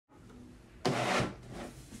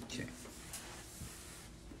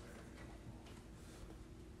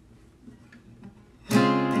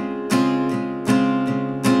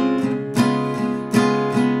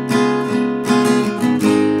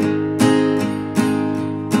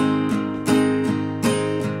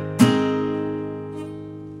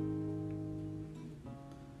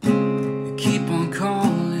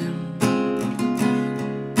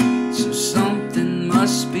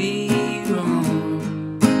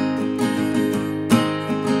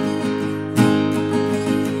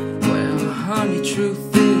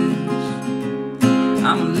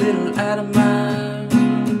out of my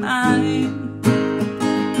mind.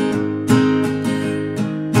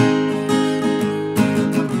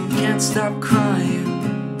 Can't stop crying,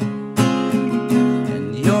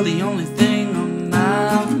 and you're the only thing on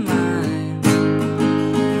my mind.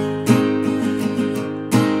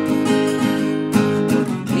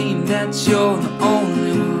 Being that you're the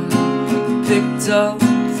only one who picked up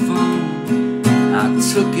the phone, I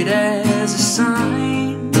took it as a sign.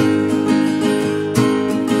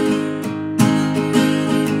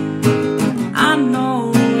 I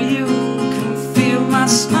know you can feel my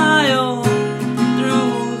smile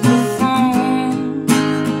through the phone,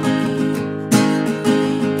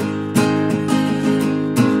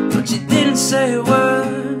 but you didn't say a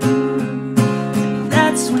word.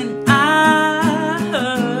 That's when I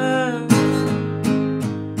heard.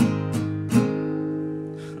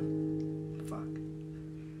 Fuck.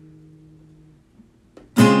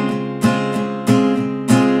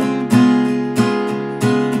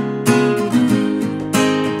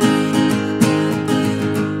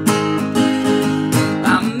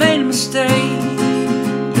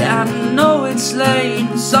 Yeah, I know it's late,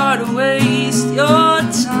 I'm sorry to waste your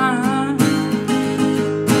time.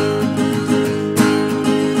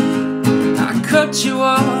 I cut you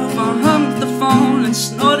off, I hung up the phone and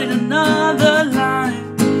snorted another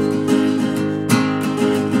line.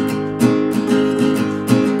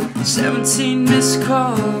 17 missed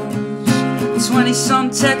calls, 20-some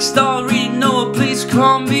texts, all read, no, please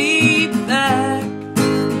call me back.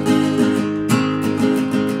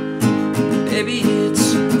 Baby,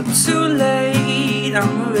 it's too late,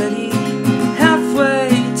 I'm already halfway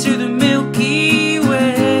to the Milky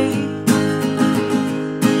Way.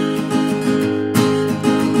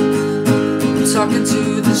 I'm talking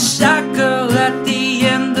to the shy girl at the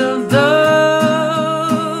end of the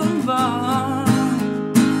bar,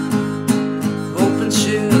 hoping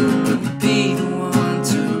she'll be the one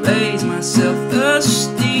to raise my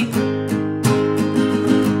self-esteem.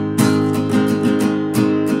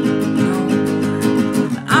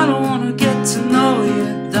 To know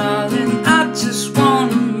you, darling, I just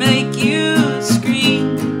wanna make you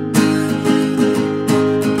scream.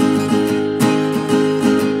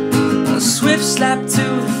 A swift slap to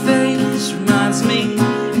the face reminds me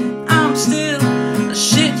I'm still a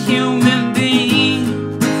shit human being.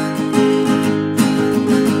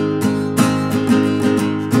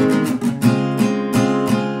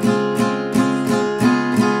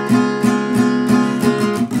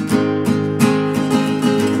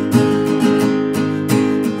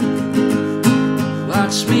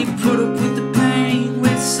 Watch me put up with the pain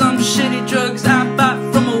with some shitty drugs I bought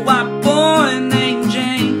from a white boy named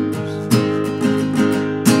James.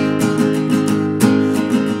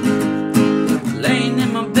 Laying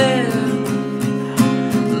in my bed,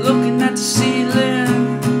 looking at the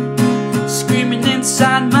ceiling, screaming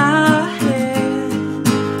inside my head.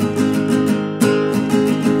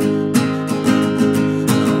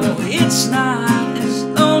 Oh, it's not as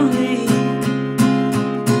lonely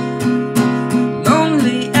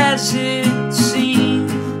as it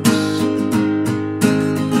seems.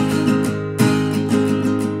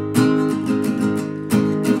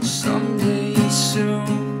 Someday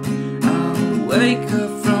soon I'll wake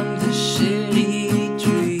up